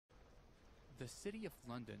The City of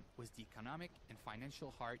London was the economic and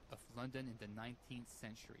financial heart of London in the 19th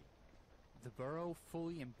century. The borough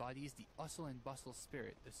fully embodies the hustle and bustle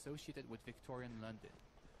spirit associated with Victorian London.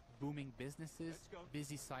 Booming businesses,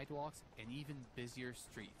 busy sidewalks, and even busier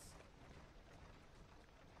streets.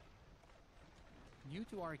 New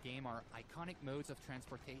to our game are iconic modes of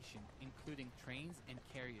transportation, including trains and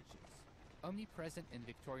carriages. Omnipresent in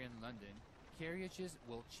Victorian London, carriages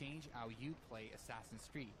will change how you play Assassin's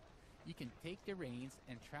Creed. You can take the reins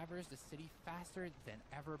and traverse the city faster than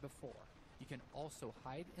ever before. You can also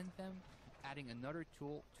hide in them, adding another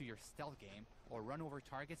tool to your stealth game, or run over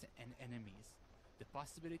targets and enemies. The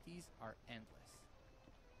possibilities are endless.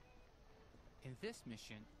 In this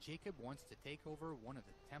mission, Jacob wants to take over one of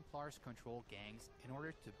the Templars' controlled gangs in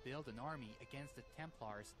order to build an army against the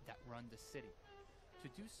Templars that run the city. To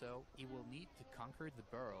do so, he will need to conquer the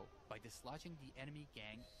borough by dislodging the enemy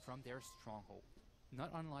gang from their stronghold.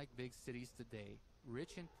 Not unlike big cities today,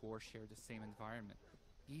 rich and poor share the same environment.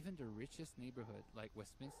 Even the richest neighborhood, like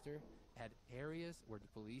Westminster, had areas where the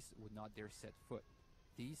police would not dare set foot.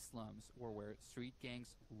 These slums were where street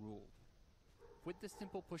gangs ruled. With the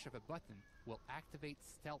simple push of a button, we'll activate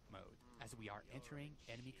stealth mode as we are entering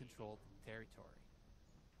enemy-controlled territory.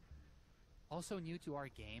 Also new to our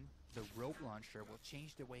game, the rope launcher will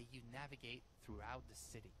change the way you navigate throughout the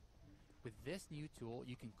city. With this new tool,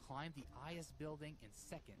 you can climb the highest building in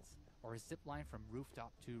seconds, or zip line from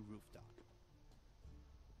rooftop to rooftop.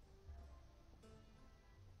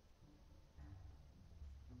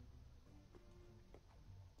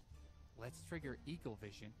 Let's trigger Eagle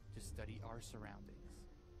Vision to study our surroundings.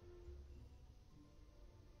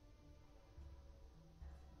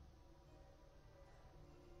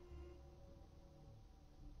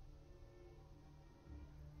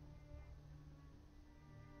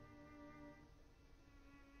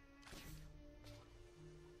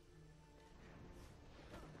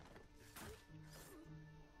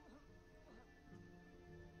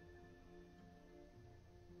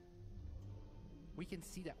 We can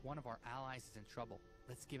see that one of our allies is in trouble.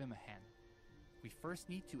 Let's give him a hand. We first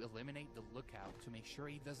need to eliminate the lookout to make sure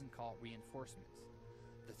he doesn't call reinforcements.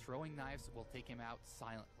 The throwing knives will take him out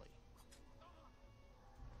silently.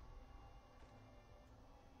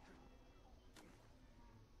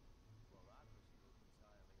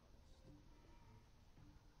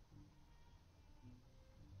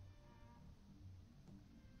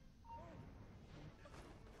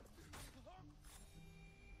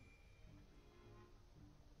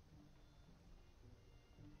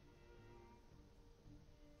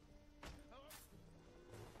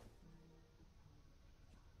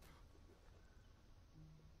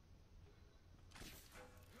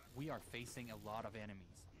 We are facing a lot of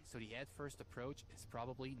enemies, so the head-first approach is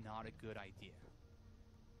probably not a good idea.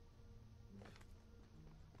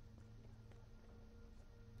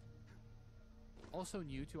 Also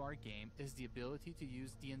new to our game is the ability to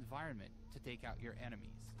use the environment to take out your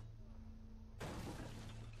enemies.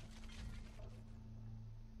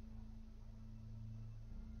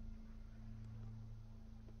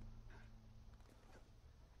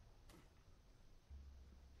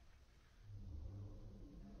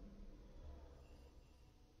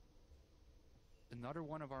 Another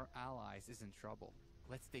one of our allies is in trouble.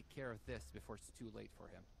 Let's take care of this before it's too late for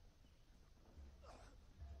him.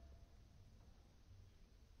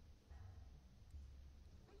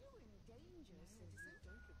 Are you in danger, citizen?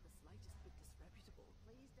 Don't look the slightest bit disreputable.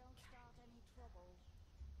 Please don't start any trouble.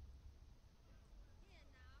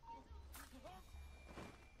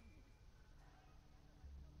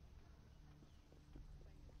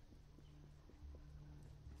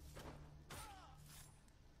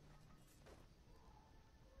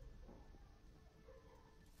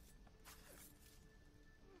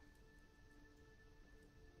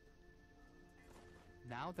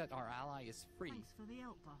 Now that our ally is free, Thanks for the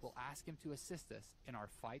help, boss. we'll ask him to assist us in our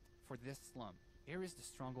fight for this slum. Here is the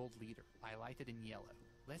stronghold leader, highlighted in yellow.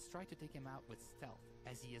 Let's try to take him out with stealth,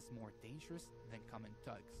 as he is more dangerous than common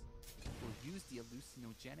thugs. We'll use the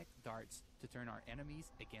hallucinogenic darts to turn our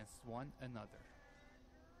enemies against one another.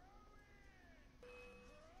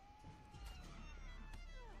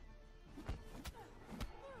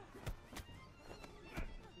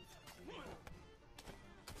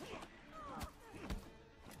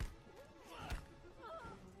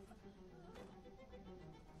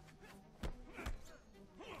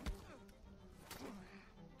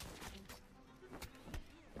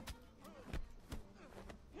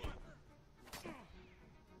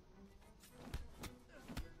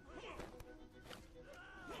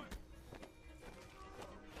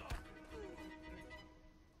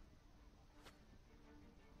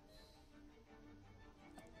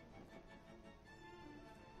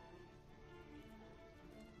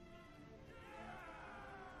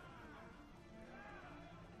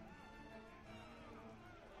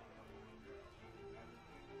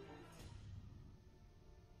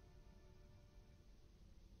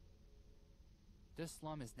 This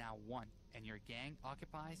slum is now 1, and your gang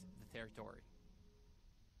occupies the territory.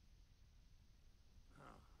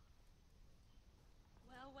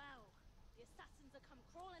 Well, well. The assassins have come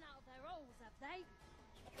crawling out of their holes, have they?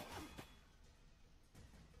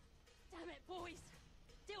 Damn it, boys!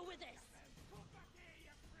 Deal with this!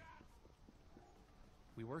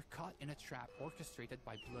 We were caught in a trap orchestrated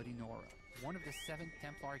by Bloody Nora, one of the 7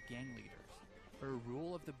 Templar gang leaders. Her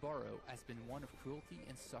rule of the borough has been one of cruelty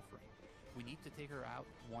and suffering. We need to take her out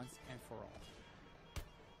once and for all.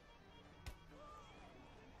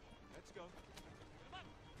 Let's go.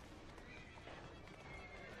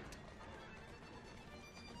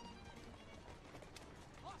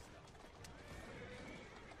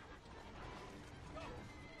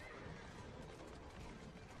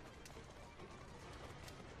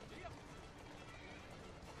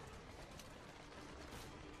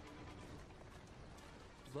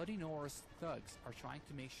 Bloody Nora's thugs are trying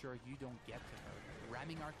to make sure you don't get to her,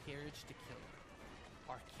 ramming our carriage to kill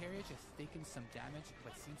her. Our carriage has taken some damage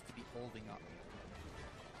but seems to be holding up.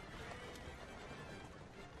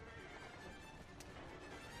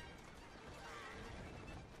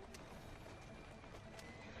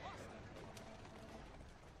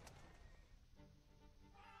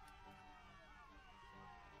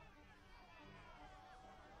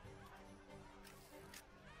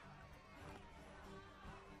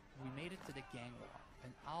 We made it to the gang war,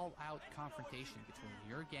 an all-out confrontation between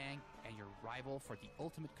your gang and your rival for the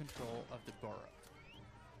ultimate control of the borough.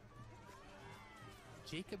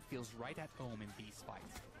 Jacob feels right at home in these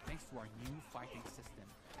fights, thanks to our new fighting system,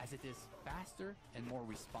 as it is faster and more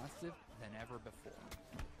responsive than ever before.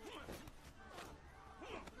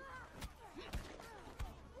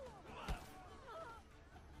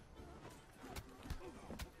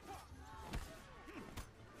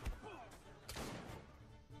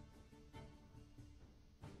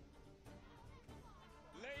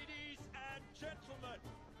 Ladies and gentlemen,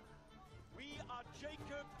 we are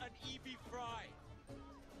Jacob and Evie Fry.